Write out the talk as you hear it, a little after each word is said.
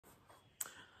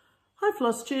Hi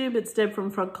Flosstube, it's Deb from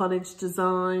Frog Cottage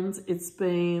Designs. It's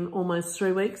been almost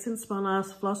 3 weeks since my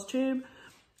last Flosstube.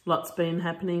 Lots been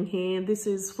happening here. This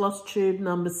is Flosstube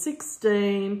number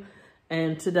 16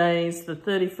 and today's the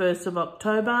 31st of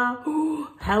October. Ooh,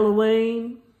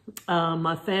 Halloween.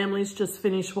 My family's just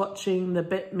finished watching the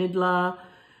Bette Midler,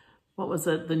 what was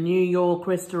it, the New York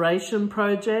Restoration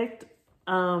Project.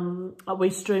 We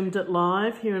streamed it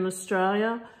live here in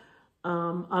Australia.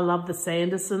 I love the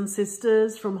Sanderson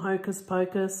sisters from Hocus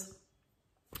Pocus,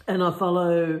 and I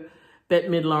follow Bette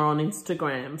Midler on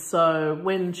Instagram. So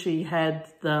when she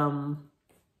had the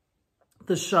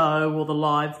show or the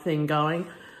live thing going,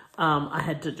 I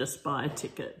had to just buy a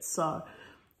ticket. So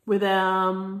with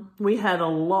we had a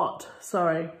lot,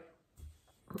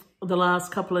 the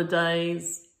last couple of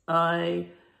days, I'm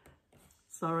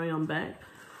back.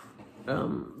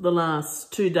 The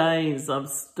last 2 days I've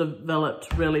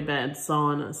developed really bad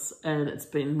sinus, and it's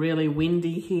been really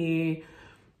windy here.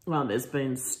 Well, there's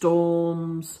been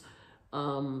storms.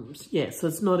 Yeah, so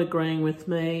it's not agreeing with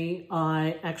me.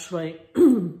 I actually,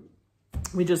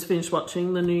 we just finished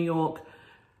watching the New York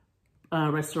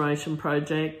Restoration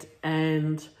Project,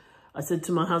 and I said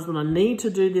to my husband, I need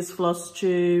to do this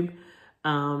Flosstube.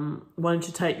 Why don't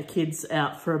you take the kids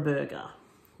out for a burger?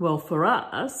 Well, for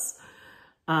us,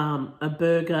 a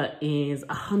burger is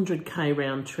 100k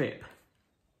round trip.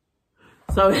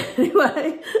 So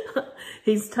anyway,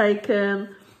 he's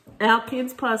taken our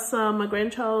kids plus my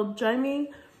grandchild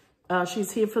Jamie.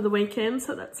 She's here for the weekend,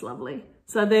 so that's lovely.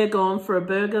 So they're gone for a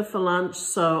burger for lunch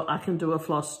so I can do a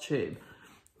Flosstube.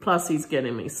 Plus he's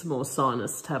getting me some more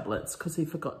sinus tablets because he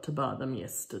forgot to buy them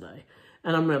yesterday.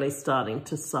 And I'm really starting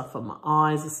to suffer. My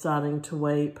eyes are starting to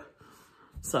weep.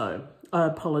 So I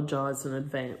apologise in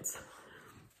advance.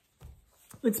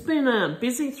 It's been a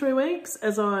busy 3 weeks,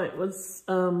 as I was,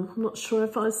 I'm not sure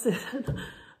if I said it,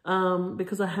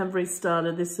 because I have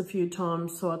restarted this a few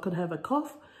times so I could have a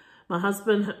cough. My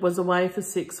husband was away for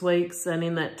 6 weeks, and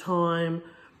in that time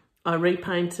I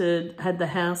repainted, had the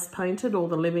house painted, all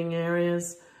the living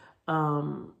areas,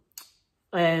 and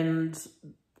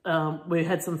we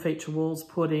had some feature walls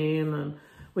put in, and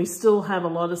we still have a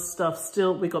lot of stuff.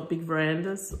 We got big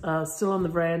verandas, still on the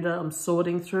veranda I'm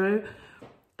sorting through.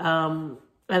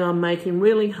 And I'm making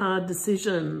really hard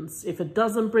decisions. If it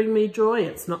doesn't bring me joy,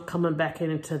 it's not coming back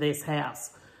into this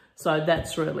house. So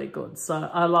that's really good. So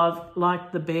I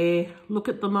like the bare look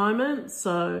at the moment.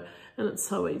 So, and it's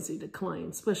so easy to clean,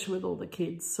 especially with all the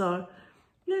kids. So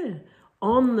yeah,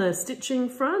 on the stitching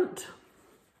front,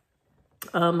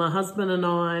 my husband and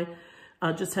I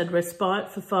just had respite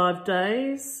for 5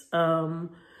 days.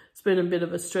 It's been a bit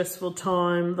of a stressful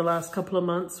time the last couple of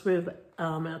months with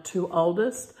our 2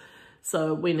 oldest.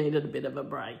 So we needed a bit of a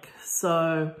break.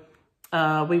 So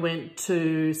we went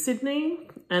to Sydney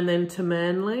and then to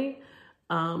Manly,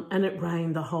 and it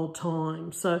rained the whole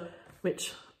time. So,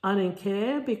 which I didn't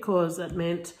care because it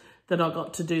meant that I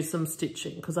got to do some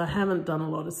stitching because I haven't done a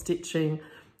lot of stitching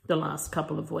the last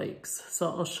couple of weeks. So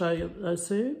I'll show you those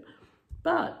soon.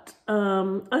 But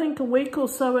I think a week or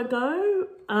so ago,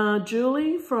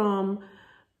 Julie from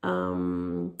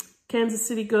Kansas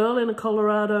City Girl in a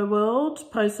Colorado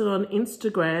World posted on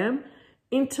Instagram,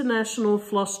 International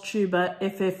Flosstuber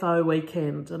FFO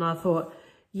weekend. And I thought,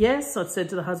 yes, I said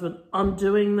to the husband, I'm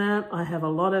doing that. I have a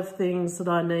lot of things that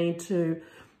I need to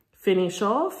finish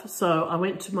off. So I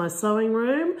went to my sewing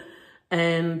room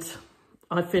and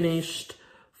I finished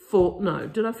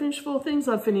did I finish 4 things?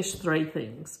 I finished 3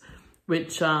 things,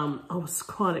 which I was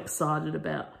quite excited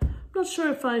about. I'm not sure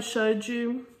if I showed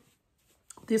you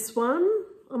this one.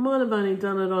 I might have only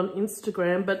done it on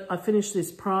Instagram, but I finished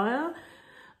this prior.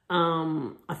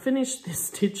 I finished this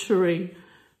stitchery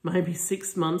maybe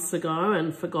 6 months ago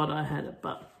and forgot I had it.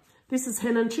 But this is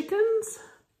Hen and Chickens.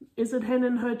 Is it Hen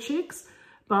and Her Chicks?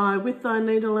 By With Thy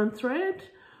Needle and Thread.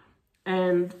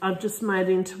 And I've just made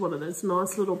into one of those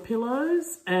nice little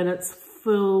pillows, and it's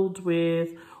filled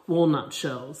with walnut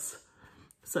shells.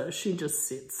 So she just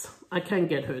sits. I can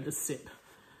get her to sit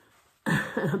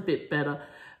a bit better.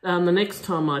 The next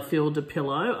time I field a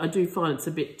pillow, I do find it's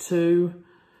a bit too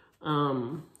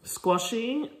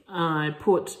squashy. I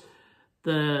put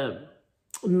the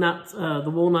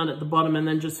walnut at the bottom and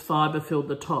then just fibre filled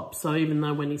the top. So even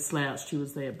though when he slouched, he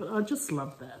was there. But I just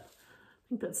love that. I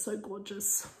think that's so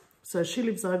gorgeous. So she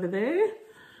lives over there.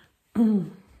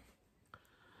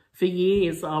 For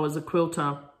years, I was a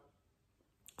quilter.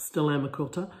 Still am a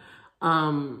quilter.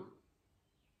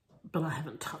 But I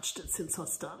haven't touched it since I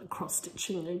started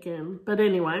cross-stitching again. But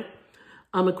anyway,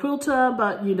 I'm a quilter,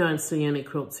 but you don't see any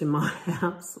quilts in my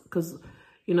house because,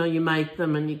 you know, you make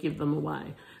them and you give them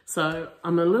away. So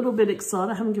I'm a little bit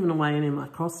excited. I haven't given away any of my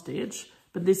cross stitch,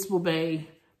 but this will be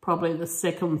probably the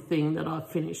second thing that I've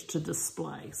finished to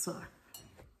display. So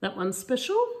that one's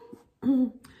special.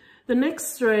 The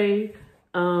next three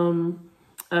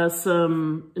are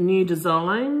some new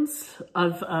designs.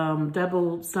 I've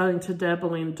starting to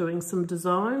dabble in doing some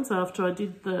designs after I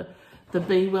did the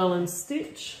Be Well and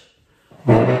Stitch.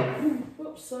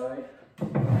 Whoops, sorry.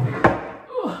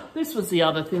 Oh, this was the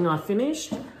other thing I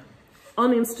finished.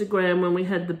 On Instagram, when we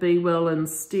had the Be Well and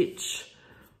Stitch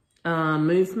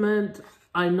movement,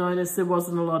 I noticed there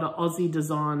wasn't a lot of Aussie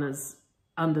designers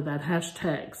under that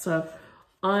hashtag. So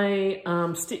I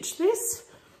stitched this,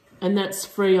 and that's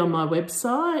free on my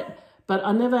website, but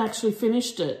I never actually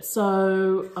finished it.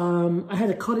 So I had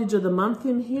a Cottage of the Month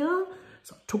in here,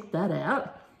 so I took that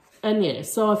out. And yeah,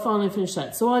 so I finally finished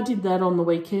that. So I did that on the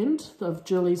weekend, of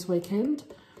Julie's weekend.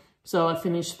 So I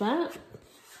finished that.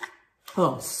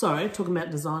 Oh, sorry, talking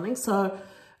about designing. So,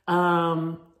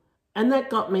 and that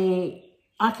got me,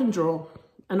 I can draw.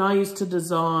 And I used to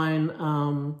design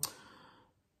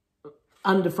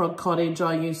under Frog Cottage.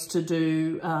 I used to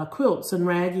do quilts and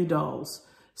raggy dolls.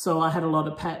 So I had a lot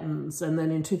of patterns. And then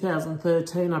in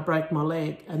 2013, I broke my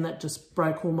leg, and that just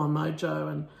broke all my mojo,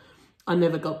 and I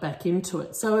never got back into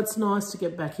it. So it's nice to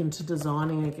get back into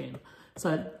designing again.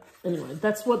 So anyway,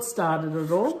 that's what started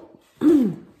it all.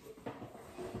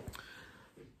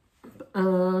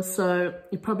 So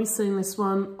you've probably seen this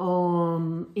one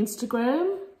on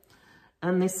Instagram,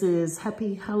 and this is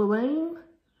Happy Halloween.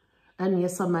 And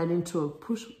yes, I made into a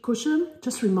cushion.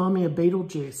 Just remind me of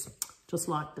Beetlejuice, just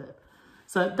like that.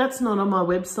 So that's not on my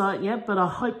website yet, but I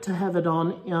hope to have it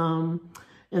on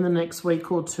in the next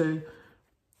week or two.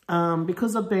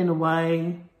 Because I've been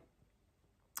away,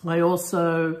 I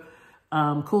also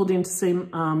called in to see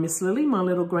Miss Lily, my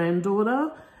little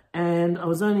granddaughter, and I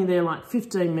was only there like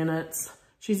 15 minutes.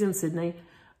 She's in Sydney,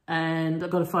 and I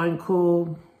got a phone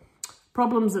call,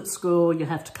 problems at school, you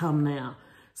have to come now.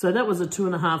 So that was a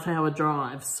 2.5 hour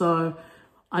drive. So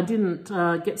I didn't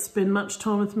get to spend much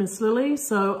time with Miss Lily,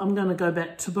 so I'm going to go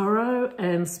back tomorrow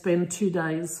and spend 2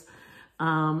 days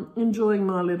enjoying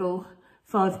my little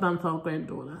 5-month-old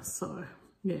granddaughter. So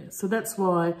yeah, so that's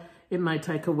why it may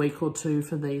take a week or two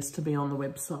for these to be on the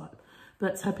website.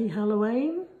 That's Happy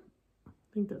Halloween.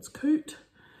 I think that's cute.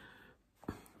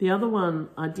 The other one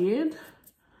I did,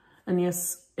 and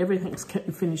yes, everything's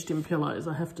finished in pillows.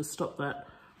 I have to stop that.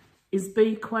 Is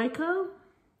Be Quaker,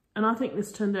 and I think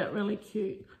this turned out really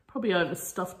cute. Probably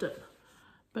overstuffed it,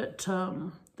 but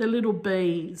they're little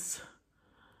bees.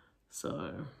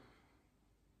 So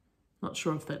not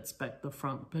sure if that's back the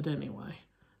front, but anyway.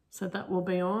 So that will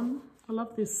be on. I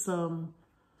love this.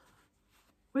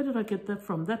 Where did I get that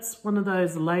from? That's one of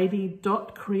those Lady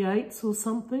Dot Creates or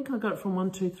something. I got it from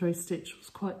 123 Stitch. It was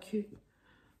quite cute.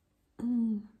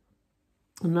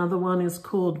 Another one is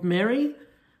called Merry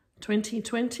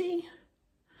 2020,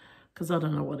 because I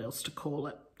don't know what else to call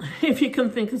it. If you can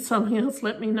think of something else,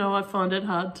 let me know. I find it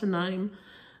hard to name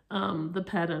the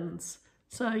patterns.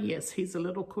 So yes, here's a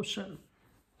little cushion.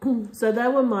 So they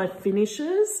were my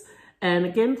finishes. And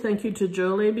again, thank you to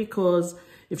Julie, because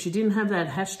if she didn't have that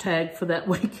hashtag for that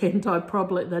weekend, that'd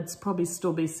probably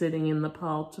still be sitting in the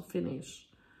pile to finish.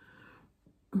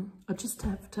 I just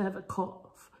have to have a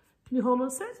cough. Can you hold on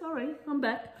a sec? Sorry, I'm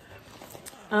back.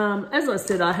 As I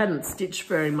said, I hadn't stitched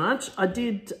very much. I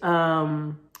did, in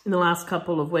the last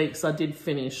couple of weeks, I did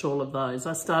finish all of those.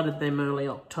 I started them early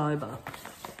October.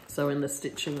 So in the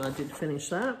stitching, I did finish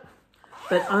that.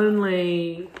 But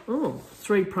only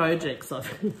 3 projects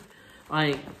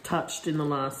I touched in the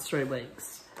last 3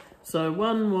 weeks. So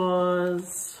one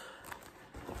was,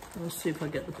 let's see if I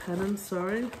get the pattern,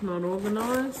 sorry, not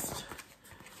organised.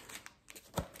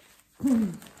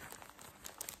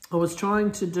 I was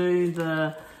trying to do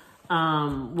the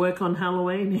work on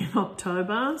Halloween in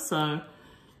October, so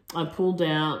I pulled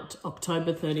out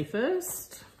October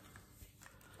 31st.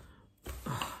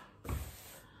 Oh,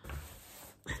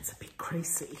 that's a bit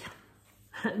creasy.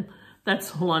 And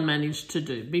that's all I managed to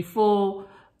do. Before,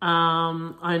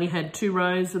 I only had 2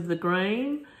 rows of the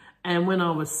green, and when I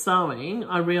was sewing,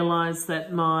 I realised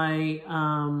that my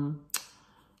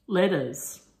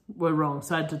letters were wrong,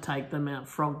 so I had to take them out,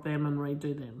 frog them and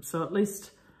redo them. So at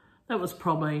least that was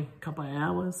probably a couple of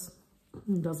hours.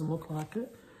 It doesn't look like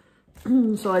it.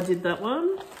 So I did that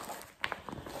one.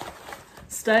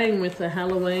 Staying with the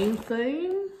Halloween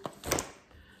theme,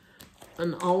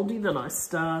 an oldie that I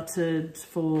started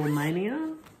for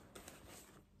Mania.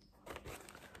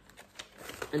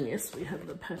 And yes, we have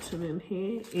the pattern in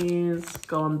here, is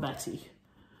Batty.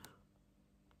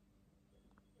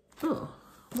 Oh,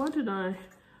 why did I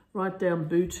write down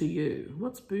boo to you.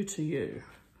 What's boo to you?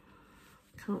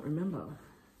 Can't remember.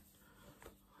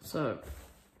 So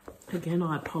again,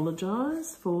 I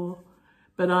apologise for,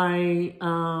 but I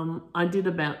did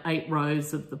about 8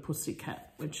 rows of the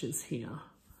pussycat, which is here.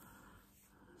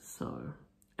 So,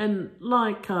 and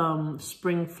like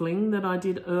Spring Fling that I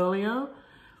did earlier,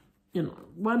 you know,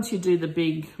 once you do the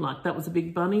big, like that was a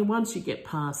big bunny, once you get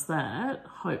past that,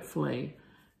 hopefully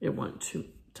it won't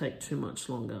take too much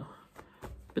longer.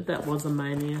 But that was a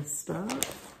mania start.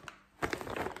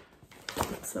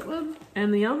 That's that one.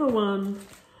 And the other one,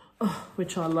 oh,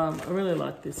 which I love, I really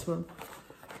like this one,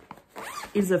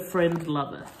 is a friend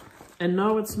Loveth. And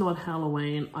no, it's not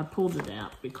Halloween. I pulled it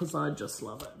out because I just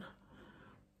love it.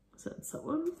 So that's that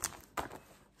one.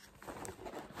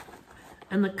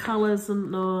 And the colours are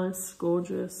nice,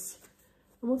 gorgeous.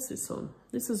 And what's this on?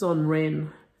 This is on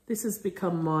Wren. This has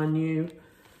become my new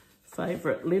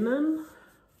favourite linen.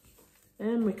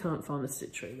 And we can't find the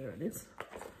stitchery. There it is.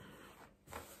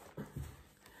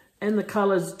 And the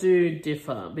colours do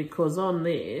differ because on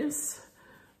this,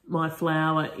 my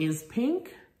flower is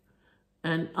pink.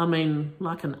 And I mean,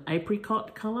 like an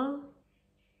apricot colour.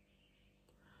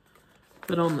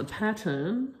 But on the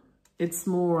pattern, it's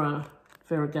more a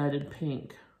variegated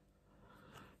pink.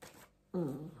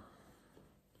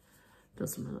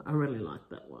 Doesn't matter. I really like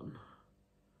that one.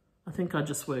 I think I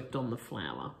just worked on the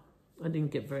flower. I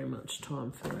didn't get very much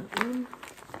time for that one.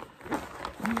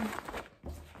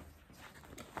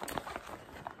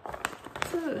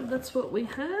 So that's what we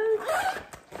have.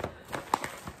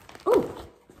 Oh,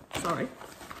 sorry.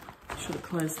 Should have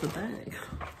closed the bag.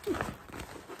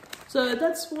 So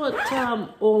that's what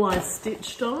all I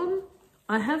stitched on.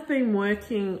 I have been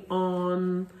working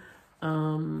on,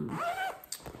 oh,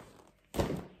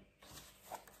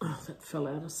 that fell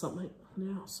out of something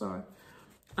now, sorry.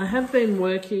 I have been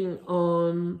working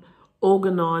on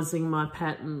organising my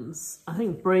patterns. I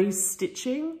think Bree's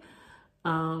stitching.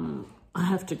 I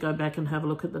have to go back and have a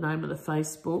look at the name of the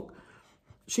Facebook.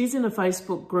 She's in a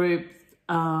Facebook group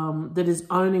that is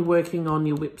only working on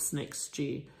your whips next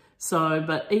year. So,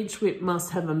 but each whip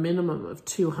must have a minimum of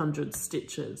 200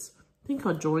 stitches. I think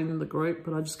I joined the group,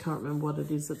 but I just can't remember what it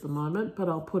is at the moment, but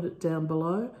I'll put it down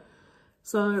below.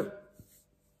 So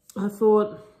I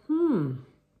thought,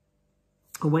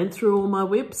 I went through all my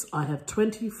whips. I have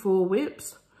 24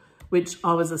 whips, which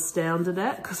I was astounded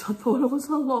at because I thought it was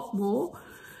a lot more.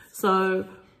 So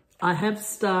I have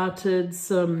started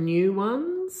some new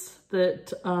ones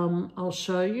that I'll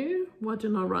show you. Why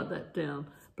didn't I write that down?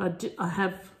 But I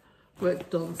have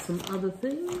worked on some other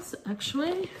things,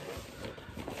 actually.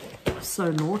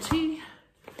 So naughty.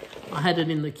 I had it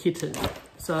in the kitten.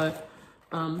 So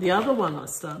the other one I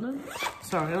started,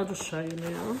 sorry, I'll just show you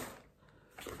now.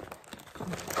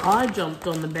 I jumped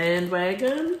on the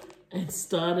bandwagon and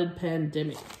started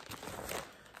Pandemic.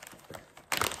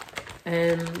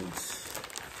 And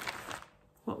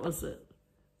what was it?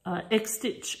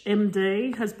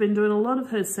 XstitchMD has been doing a lot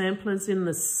of her samplers in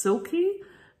the silky,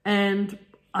 and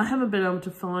I haven't been able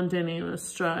to find any in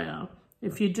Australia.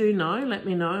 If you do know, let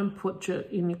me know and put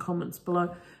it in your comments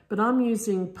below. But I'm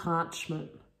using parchment,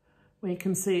 where you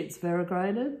can see it's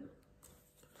variegated.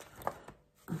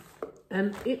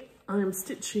 And I am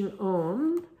stitching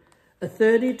on a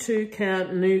 32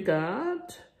 count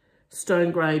Nougat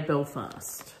Stone Grey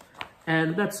Belfast.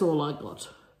 And that's all I got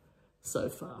so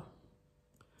far.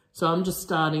 So I'm just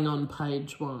starting on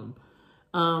page 1.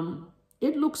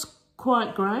 It looks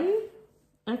quite grey,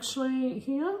 actually,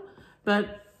 here.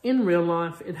 But in real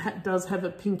life, it does have a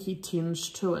pinky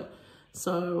tinge to it.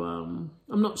 So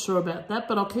I'm not sure about that,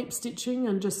 but I'll keep stitching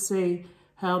and just see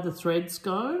how the threads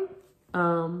go.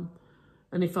 And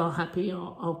if I'm happy,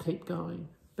 I'll keep going.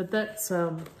 But that's,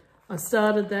 I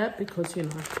started that because, you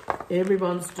know,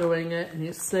 everyone's doing it and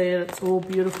you see it, it's all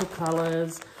beautiful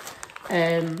colours.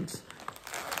 And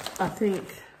I think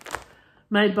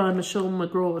made by Michelle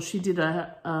McGraw, she did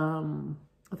a,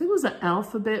 I think it was an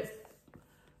alphabet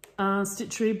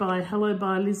stitchery by Hallow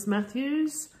by Liz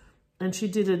Matthews. And she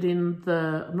did it in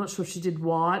the, I'm not sure if she did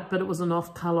white, but it was an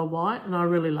off-colour white, and I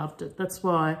really loved it. That's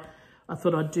why I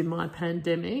thought I'd do my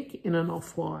Pandemic in an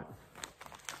off-white.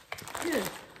 Yeah,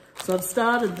 so I've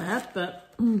started that,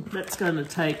 but that's going to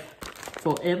take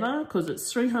forever because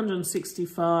it's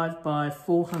 365 by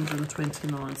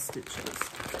 429 stitches.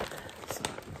 So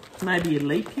maybe a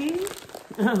leap year.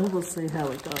 We'll see how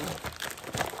it goes.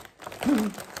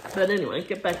 But anyway,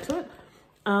 get back to it.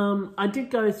 I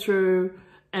did go through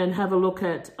and have a look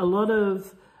at a lot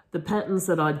of the patterns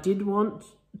that I did want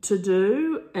to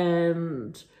do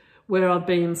and where I've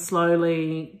been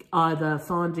slowly either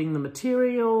finding the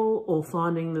material or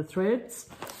finding the threads.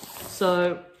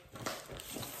 So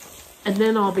And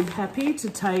then I'll be happy to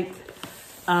take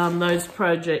those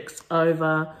projects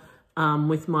over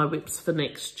with my whips for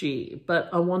next year. But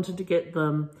I wanted to get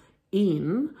them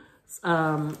in.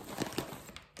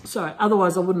 Sorry,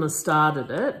 otherwise I wouldn't have started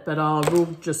it, but I will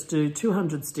just do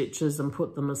 200 stitches and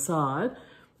put them aside,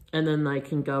 and then they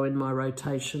can go in my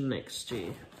rotation next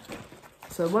year.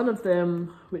 So one of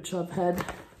them, which I've had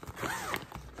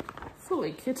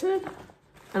fully kitted,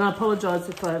 and I apologise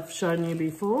if I've shown you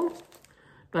before,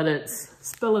 but it's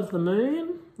Spell of the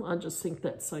Moon. I just think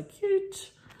that's so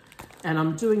cute. And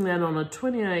I'm doing that on a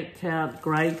 28 count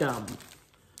grey gum.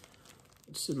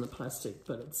 It's in the plastic,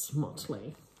 but it's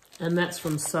motley. And that's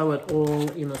from Sew It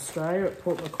All in Australia at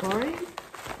Port Macquarie.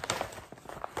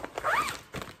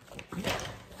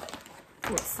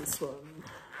 What's this one?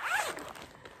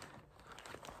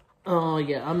 Oh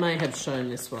yeah, I may have shown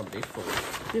this one before.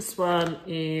 This one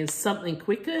is Something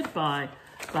Quaker by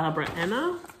Barbara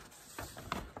Anna.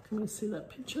 Can you see that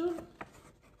picture?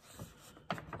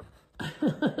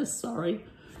 Sorry.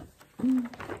 And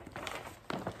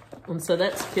so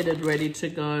that's kitted ready to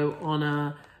go on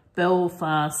a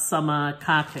Belfast summer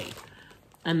khaki.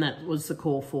 And that was the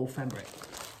call for fabric.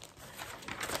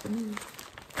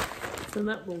 So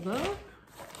that will go.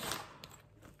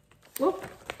 Whoop.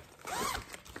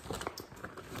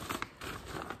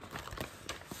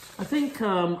 I think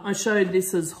I showed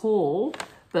this as haul,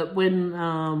 but when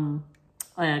I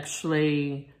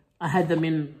had them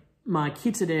in my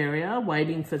kitted area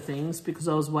waiting for things because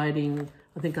I was waiting,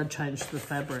 I think I changed the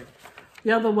fabric.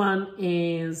 The other one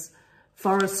is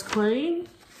Forest Clean,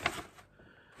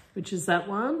 which is that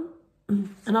one.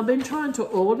 And I've been trying to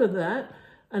order that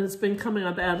and it's been coming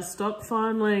up out of stock.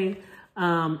 Finally,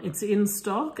 it's in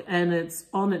stock and it's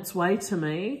on its way to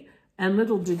me. And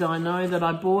little did I know that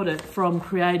I bought it from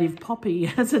Creative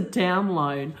Poppy as a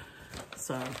download.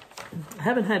 So I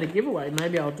haven't had a giveaway.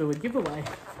 Maybe I'll do a giveaway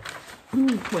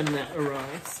when that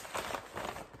arrives.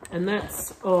 And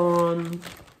that's on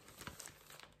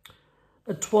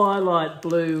a twilight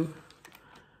blue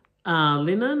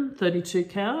linen, 32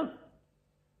 count.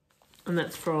 And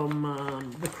that's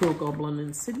from the Cruel Goblin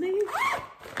in Sydney,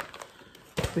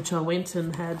 which I went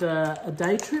and had a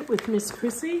day trip with Miss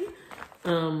Chrissy.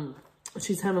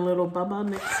 She's having a little bubba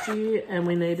next year and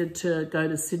we needed to go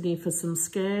to Sydney for some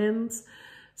scans.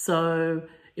 So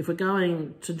if we're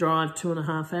going to drive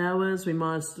 2.5 hours, we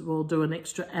might as well do an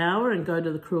extra hour and go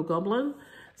to the Cruel Goblin.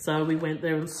 So we went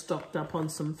there and stocked up on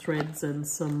some threads and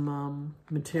some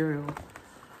material.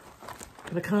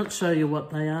 But I can't show you what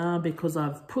they are because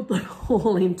I've put them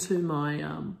all into my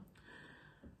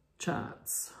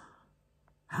charts.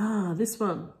 This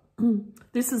one.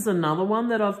 This is another one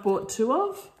that I've bought 2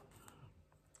 of.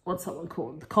 What's that one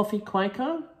called? The Coffee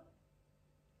Quaker.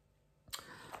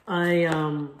 I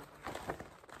am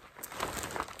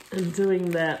doing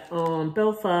that on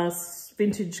Belfast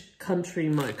Vintage Country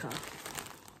Mocha.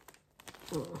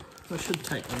 Oh, I should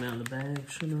take them out of the bag,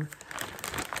 shouldn't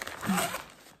I?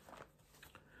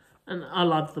 And I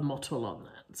love the mottle on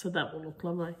that, so that will look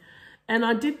lovely. And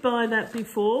I did buy that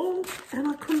before and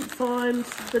I couldn't find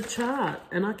the chart.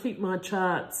 And I keep my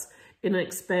charts in an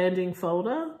expanding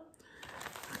folder.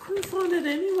 I couldn't find it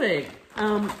anywhere.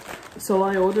 So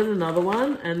I ordered another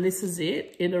one and this is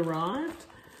it. It arrived.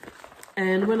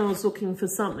 And when I was looking for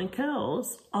something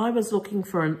else, I was looking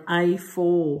for an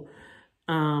A4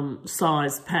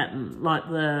 size pattern, like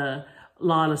the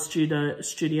Lila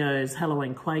Studios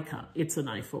Halloween Quaker. It's an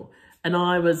A4. And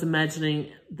I was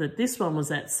imagining that this one was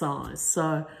that size.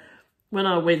 So when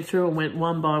I went through and went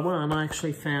one by one, I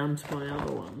actually found my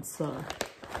other one. So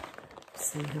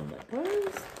see how that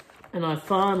goes. And I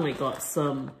finally got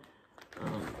some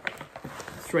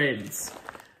threads.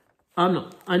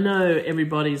 I know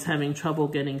everybody's having trouble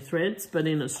getting threads, but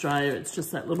in Australia it's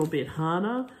just that little bit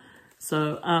harder.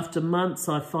 So after months,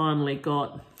 I finally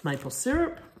got maple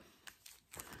syrup,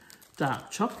 dark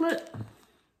chocolate,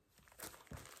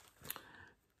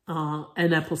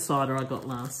 and apple cider I got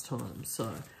last time.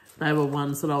 So they were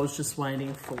ones that I was just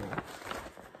waiting for.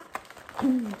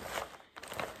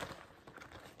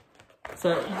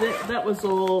 So that was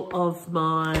all of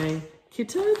my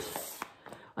kitted.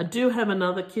 I do have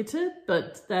another kitted,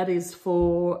 but that is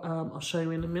for, I'll show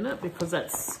you in a minute because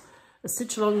that's a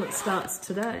stitch along that starts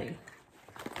today.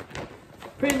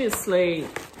 Previously,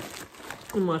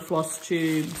 in my floss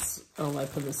tubes, I'll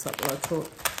open this up while I talk.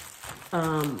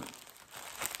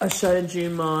 I showed you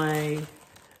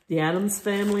the Addams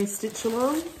family stitch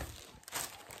along.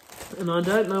 And I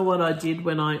don't know what I did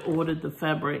when I ordered the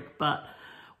fabric, but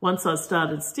once I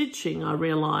started stitching, I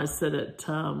realised that it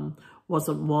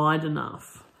wasn't wide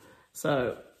enough.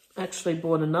 So I actually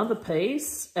bought another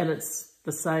piece and it's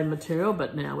the same material,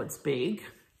 but now it's big,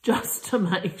 just to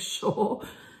make sure.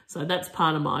 So that's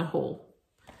part of my haul.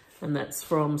 And that's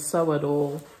from Sew It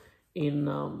All in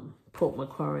Port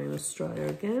Macquarie in Australia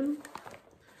again.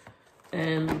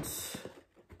 And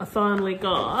I finally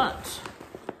got,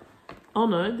 oh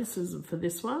no, this isn't for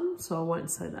this one, so I won't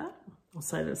say that. I'll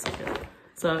say this again.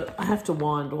 So I have to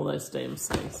wind all those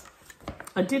DMCs.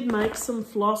 I did make some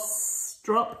floss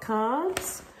drop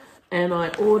cards, and I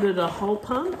ordered a hole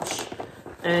punch,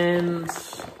 and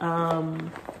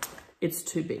it's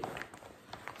too big.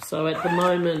 So at the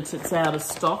moment it's out of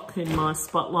stock in my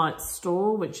Spotlight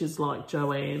store, which is like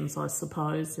Joann's, I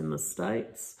suppose, in the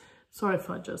States. Sorry if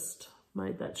I just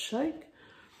made that shake.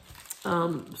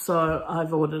 So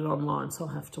I've ordered online, so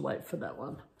I'll have to wait for that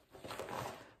one.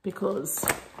 Because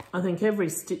I think every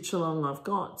stitch along I've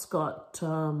got's got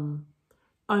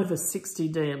over 60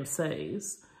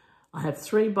 DMCs. I have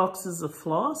 3 boxes of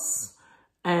floss,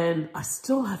 and I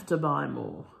still have to buy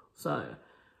more. So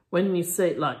when you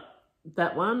see, like,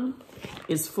 that one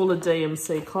is full of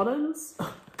DMC cottons,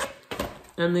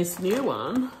 and this new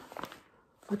one,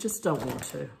 I just don't want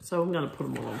to. So I'm going to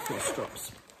put them all on floss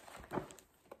drops.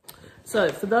 So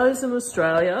for those in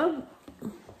Australia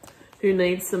who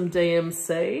need some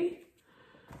DMC,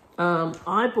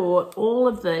 I bought all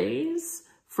of these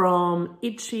from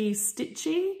Itchy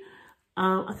Stitchy.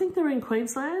 I think they're in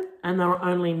Queensland, and they were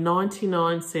only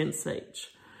 99 cents each.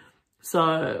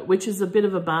 So, which is a bit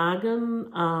of a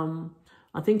bargain.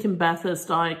 I think in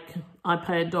Bathurst, I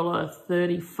paid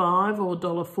 $1.35 or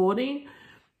 $1.40,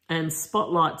 and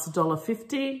Spotlight's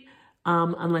 $1.50,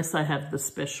 unless they have the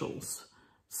specials.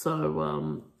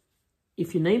 So,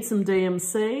 if you need some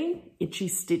DMC, Itchy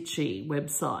Stitchy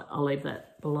website, I'll leave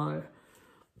that below.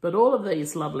 But all of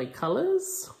these lovely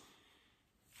colours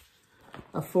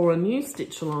are for a new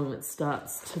stitch along that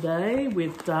starts today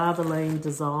with Darvanalea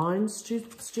Design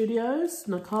Studios,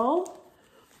 Nicole.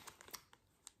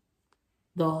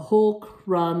 The Hawk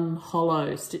Run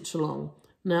Hollow stitch along.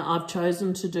 Now I've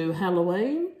chosen to do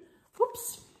Halloween.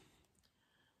 Oops.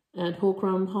 And Hawk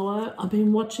Run Hollow. I've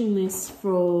been watching this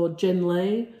for Jen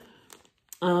Lee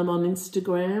on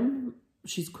Instagram.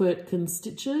 She's Quaker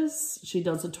Stitches. She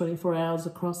does it 24 hours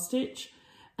across stitch.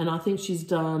 And I think she's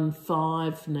done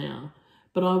 5 now.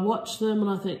 But I watch them and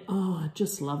I think, oh, I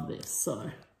just love this. So,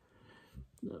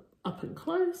 up and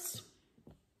close.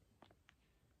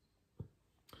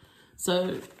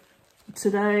 So,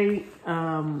 today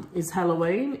is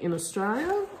Halloween in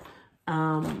Australia.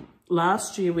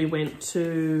 Last year we went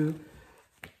to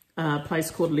a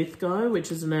place called Lithgow,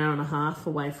 which is an hour and a half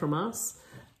away from us.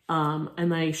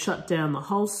 And they shut down the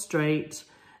whole street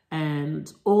and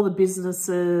all the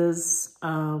businesses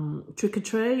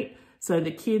trick-or-treat. So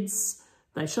the kids,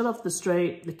 they shut off the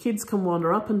street. The kids can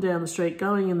wander up and down the street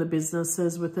going in the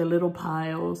businesses with their little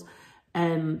pails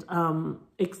and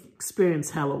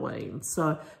experience Halloween.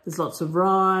 So there's lots of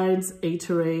rides,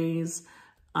 eateries,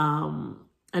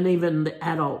 and even the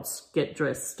adults get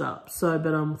dressed up. So,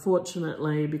 but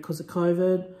unfortunately, because of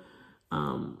COVID,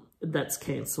 that's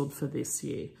cancelled for this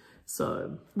year.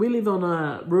 So we live on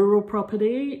a rural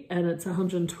property and it's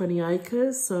 120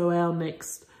 acres. So our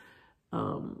next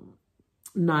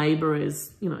neighbour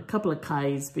is, you know, a couple of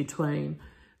Ks between.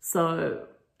 So,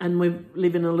 and we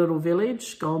live in a little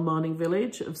village, gold mining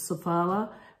village of Sofala,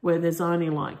 where there's only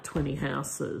like 20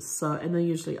 houses. So, and they're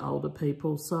usually older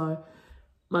people. So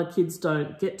my kids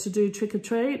don't get to do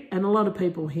trick-or-treat, and a lot of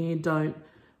people here don't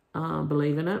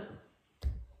believe in it.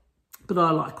 But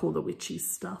I like all the witchy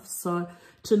stuff. So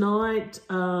tonight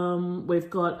we've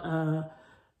got,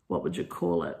 what would you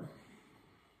call it?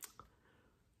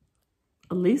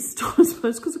 A list, I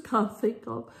suppose, because I can't think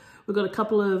of. We've got a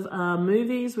couple of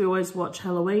movies. We always watch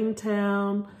Halloween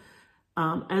Town.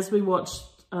 As we watched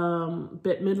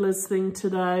Bette Midler's thing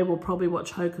today, we'll probably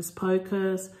watch Hocus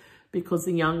Pocus, because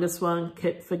the youngest one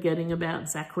kept forgetting about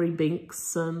Zachary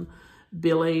Binks and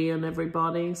Billy and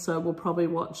everybody. So we'll probably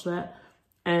watch that.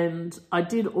 And I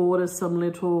did order some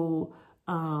little,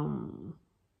 they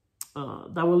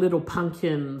were little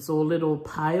pumpkins or little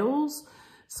pails.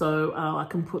 So I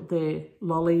can put their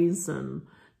lollies and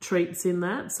treats in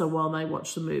that. So while they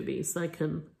watch the movies, they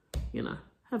can, you know,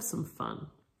 have some fun.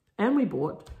 And we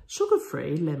bought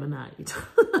sugar-free lemonade.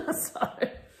 So,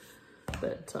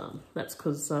 but that's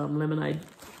because lemonade,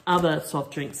 other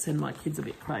soft drinks send my kids a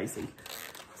bit crazy.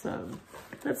 So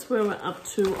that's where we're up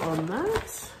to on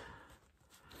that.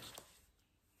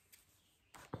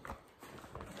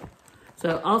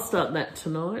 So I'll start that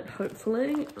tonight,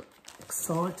 hopefully.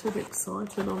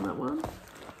 Excited on that one.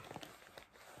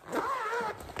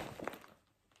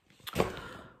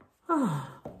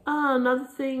 another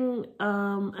thing,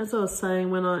 as I was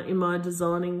saying, in my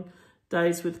designing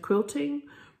days with quilting,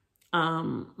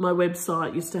 my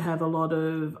website used to have a lot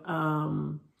of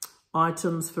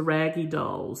items for raggy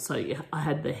dolls. So I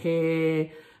had the hair,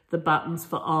 the buttons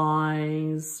for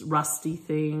eyes, rusty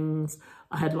things.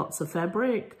 I had lots of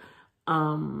fabric.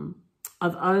 I've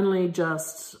only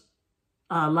just,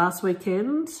 last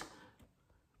weekend,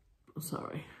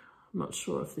 sorry, I'm not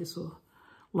sure if this was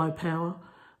low power.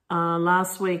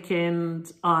 Last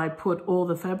weekend, I put all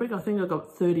the fabric, I think I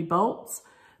got 30 bolts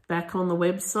back on the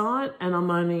website, and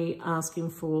I'm only asking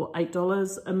for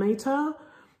 $8 a metre.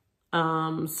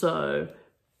 So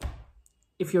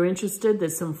if you're interested,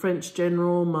 there's some French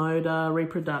General, Moda,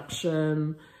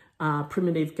 Reproduction,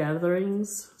 Primitive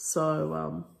Gatherings.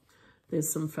 So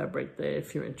there's some fabric there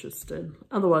if you're interested.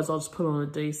 Otherwise, I'll just put on a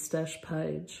D-stash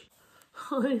page.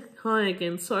 Hi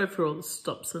again. Sorry for all the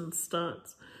stops and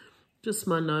starts. Just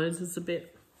my nose is a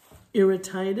bit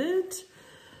irritated,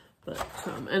 but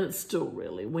and it's still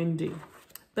really windy.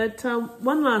 But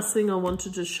one last thing I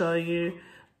wanted to show you.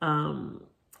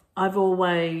 I've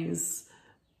always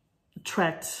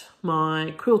tracked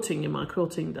my quilting in my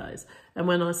quilting days. And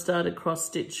when I started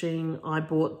cross-stitching, I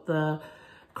bought the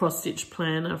cross-stitch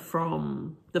planner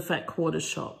from the Fat Quarter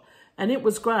shop. And it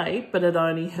was great, but it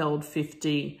only held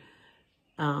 50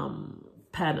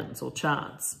 patterns or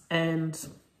charts. And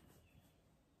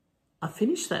I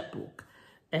finished that book.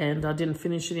 And I didn't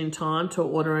finish it in time to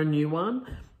order a new one.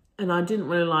 And I didn't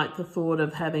really like the thought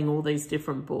of having all these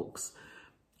different books.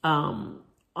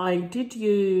 I did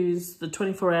use the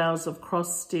 24 hours of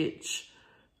cross-stitch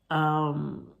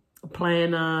planner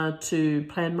to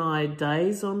plan my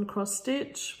days on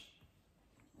cross-stitch.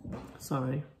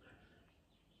 Sorry.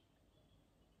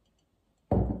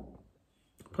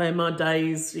 Plan my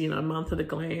days, you know, a month at a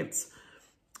glance,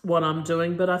 what I'm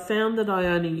doing. But I found that I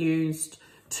only used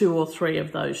 2 or 3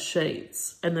 of those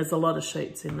sheets. And there's a lot of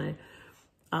sheets in there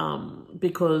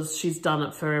because she's done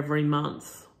it for every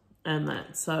month. And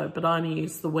that, so, but I only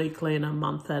use the weekly and a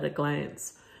month at a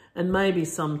glance, and maybe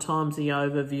sometimes the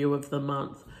overview of the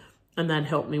month, and that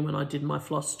helped me when I did my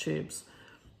floss tubes.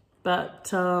 But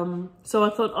so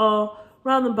I thought, oh,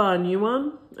 rather than buy a new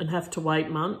one and have to wait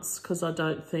months, because I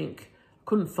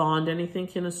couldn't find anything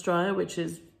in Australia which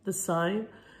is the same,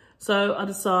 so I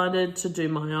decided to do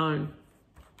my own.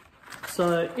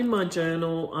 So in my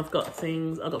journal, I've got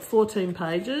 14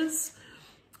 pages.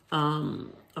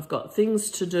 I've got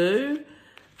things to do,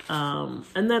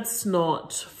 and that's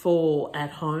not for at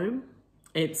home.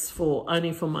 It's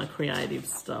only for my creative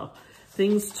stuff.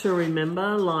 Things to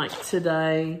remember, like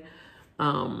today,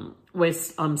 I'm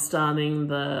starting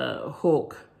the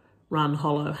Hawk Run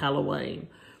Hollow Halloween,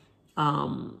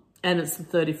 and it's the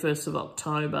 31st of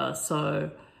October,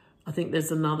 so I think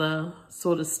there's another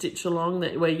sort of stitch along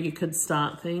where you could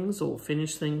start things or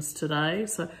finish things today.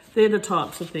 So they're the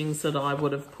types of things that I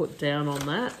would have put down on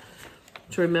that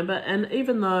to remember. And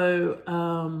even though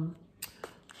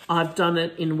I've done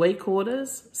it in week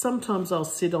orders, sometimes I'll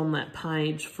sit on that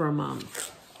page for a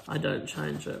month. I don't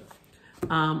change it.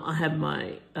 I have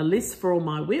a list for all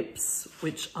my whips,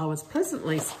 which I was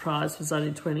pleasantly surprised was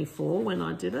only 24 when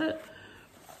I did it.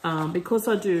 Because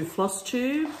I do floss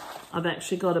tube, I've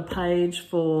actually got a page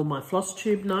for my floss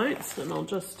tube notes, and I'll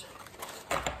just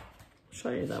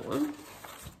show you that one.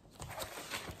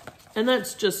 And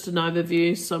that's just an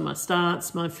overview. So my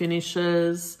starts, my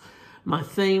finishes, my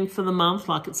theme for the month,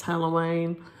 like it's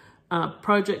Halloween,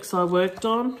 projects I worked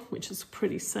on, which is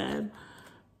pretty sad.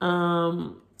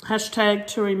 Hashtag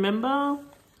to remember,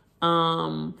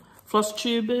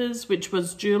 Flosstubers, which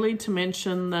was Julie to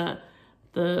mention that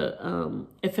the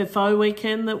FFO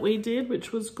weekend that we did,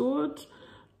 which was good.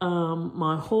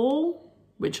 My haul,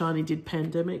 which I only did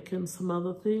pandemic and some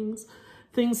other things.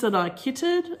 Things that I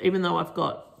kitted, even though I've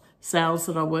got sales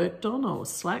that I worked on. I was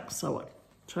slack, so I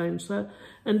changed that.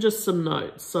 And just some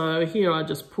notes. So here I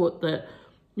just put that,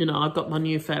 you know, I've got my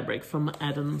new fabric from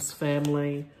Addams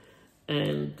family,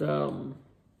 and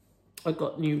I've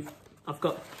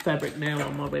got fabric now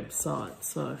on my website.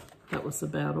 So that was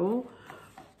about all.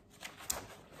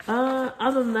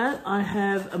 Other than that, I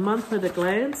have a month at a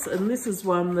glance, and this is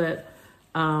one that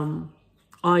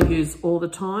I use all the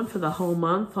time for the whole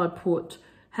month. I put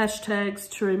hashtags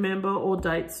to remember or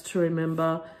dates to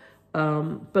remember,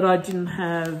 but I didn't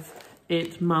have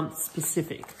it month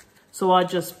specific. So I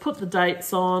just put the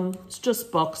dates on, it's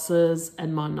just boxes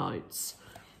and my notes.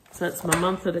 So that's my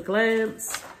month at a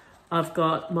glance. I've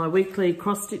got my weekly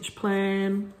cross-stitch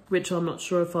plan, which I'm not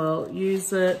sure if I'll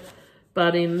use it,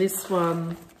 but in this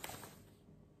one,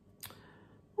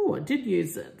 I did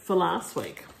use it for last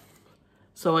week.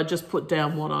 So I just put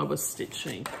down what I was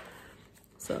stitching.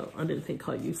 So I didn't think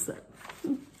I used that.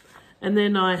 And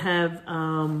then I have,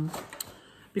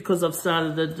 because I've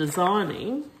started the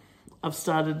designing, I've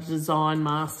started a design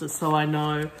master, so I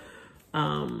know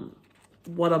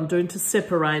what I'm doing to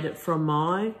separate it from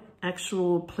my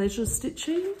actual pleasure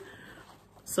stitching.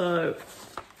 So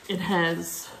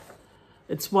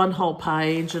it's one whole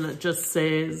page, and it just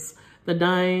says the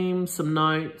name, some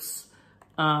notes,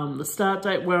 the start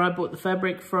date, where I bought the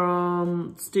fabric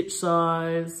from, stitch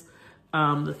size,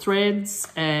 the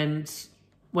threads, and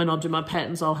when I do my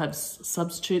patterns, I'll have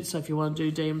substitutes. So if you want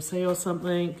to do DMC or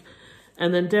something.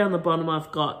 And then down the bottom, I've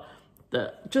got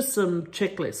just some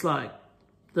checklists, like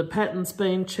the patterns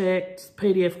being checked,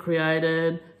 PDF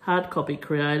created, hard copy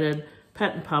created,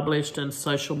 pattern published, and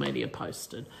social media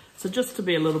posted. So just to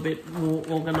be a little bit more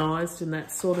organised in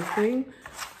that sort of thing.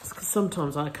 Because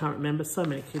sometimes I can't remember, so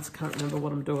many kids can't remember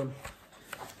what I'm doing.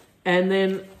 And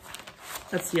then,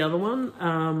 that's the other one.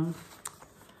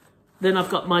 Then I've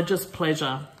got my just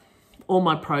pleasure, all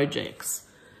my projects.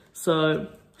 So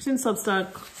since I've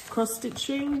started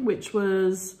cross-stitching, which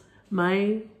was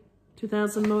May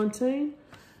 2019,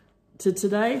 to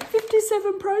today,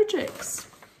 57 projects.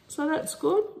 So that's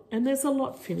good. And there's a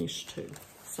lot finished too,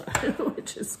 so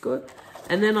which is good.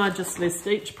 And then I just list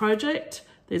each project.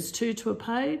 There's 2 to a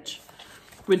page,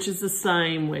 which is the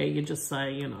same where you just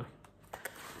say, you know,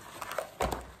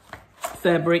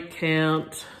 fabric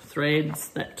count, threads,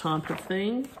 that type of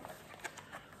thing.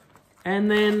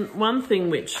 And then one thing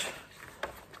which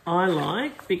I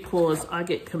like, because I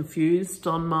get confused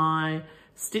on my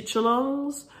stitch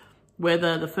alongs,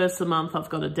 whether the first of the month I've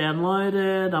got to download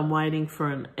it, I'm waiting for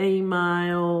an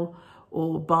email,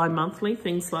 or bi-monthly,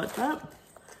 things like that.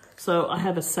 So I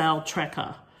have a sale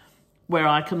tracker where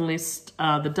I can list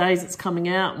the days it's coming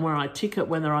out and where I tick it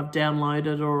whether I've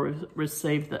downloaded or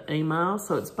received the email.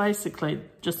 So it's basically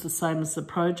just the same as the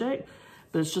project,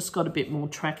 but it's just got a bit more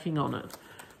tracking on it,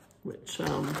 which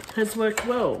has worked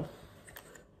well.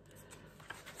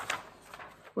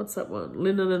 What's that one?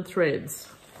 Linen and threads.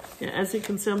 Yeah, as you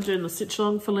can see, I'm doing the stitch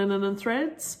along for linen and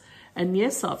threads. And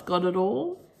yes, I've got it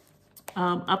all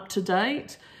up to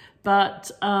date. But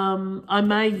I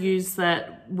may use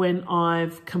that when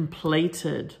I've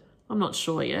completed, I'm not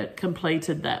sure yet,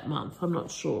 completed that month. I'm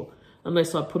not sure,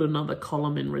 unless I put another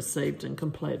column in received and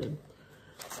completed.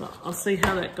 So I'll see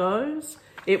how that goes.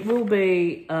 It will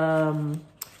be a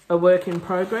work in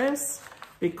progress,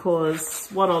 because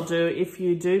what I'll do, if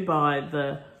you do buy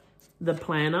the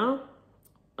planner,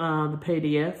 the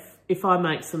PDF, if I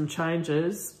make some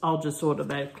changes, I'll just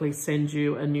automatically send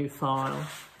you a new file.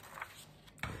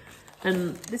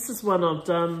 And this is what I've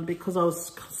done because I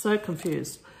was so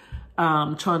confused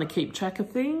trying to keep track of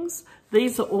things.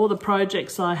 These are all the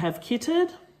projects I have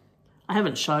kitted. I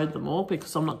haven't showed them all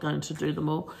because I'm not going to do them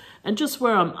all. And just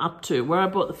where I'm up to, where I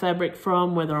bought the fabric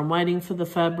from, whether I'm waiting for the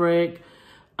fabric,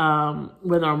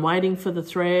 whether I'm waiting for the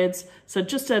threads. So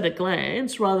just at a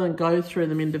glance, rather than go through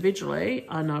them individually,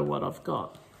 I know what I've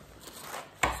got.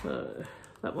 So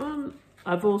that one.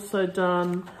 I've also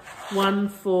done one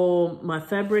for my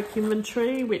fabric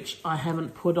inventory, which I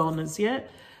haven't put on as yet,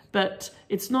 but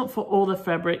it's not for all the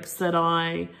fabrics that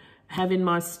I have in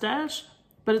my stash,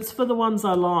 but it's for the ones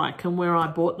I like and where I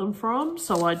bought them from.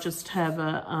 So I just have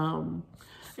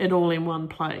it all in one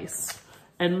place,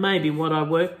 and maybe what I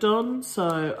worked on,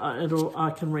 so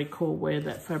I can recall where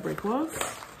that fabric was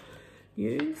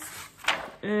used.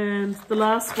 And the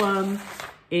last one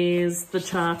is the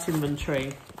chart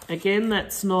inventory. Again,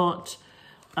 that's not,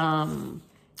 I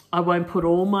won't put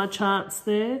all my charts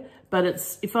there, but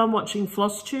it's, if I'm watching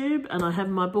Flosstube and I have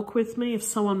my book with me, if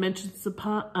someone mentions the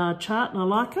chart and I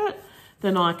like it,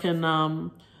 then I can,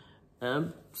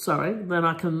 then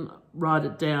I can write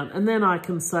it down. And then I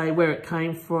can say where it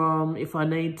came from, if I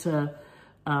need to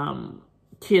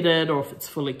kit it, or if it's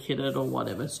fully kitted or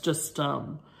whatever. It's just,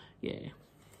 yeah.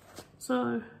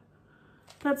 So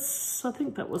that's, I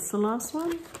think that was the last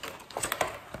one.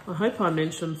 I hope I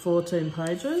mentioned 14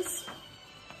 pages.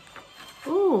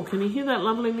 Oh, can you hear that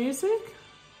lovely music?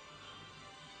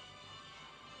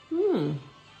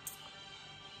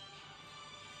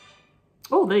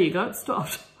 Oh, there you go, it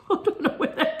stopped. I don't know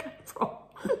where that came from.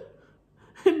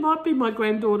 It might be my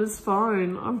granddaughter's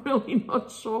phone. I'm really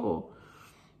not sure.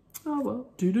 Oh well,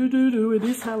 it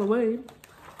is Halloween.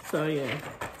 So yeah,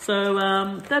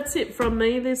 so that's it from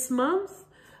me this month.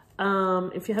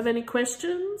 If you have any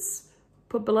questions,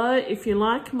 put below. If you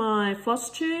like my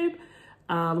Flosstube,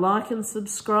 like and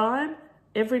subscribe.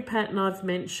 Every pattern I've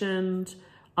mentioned,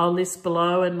 I'll list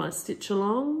below in my stitch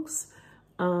alongs.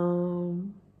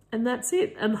 And that's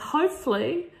it. And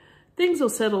hopefully things will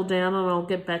settle down and I'll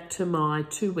get back to my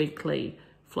 2 weekly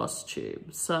floss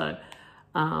tube. So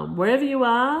wherever you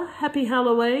are, happy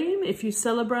Halloween if you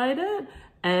celebrate it,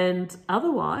 and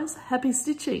otherwise, happy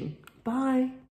stitching. Bye.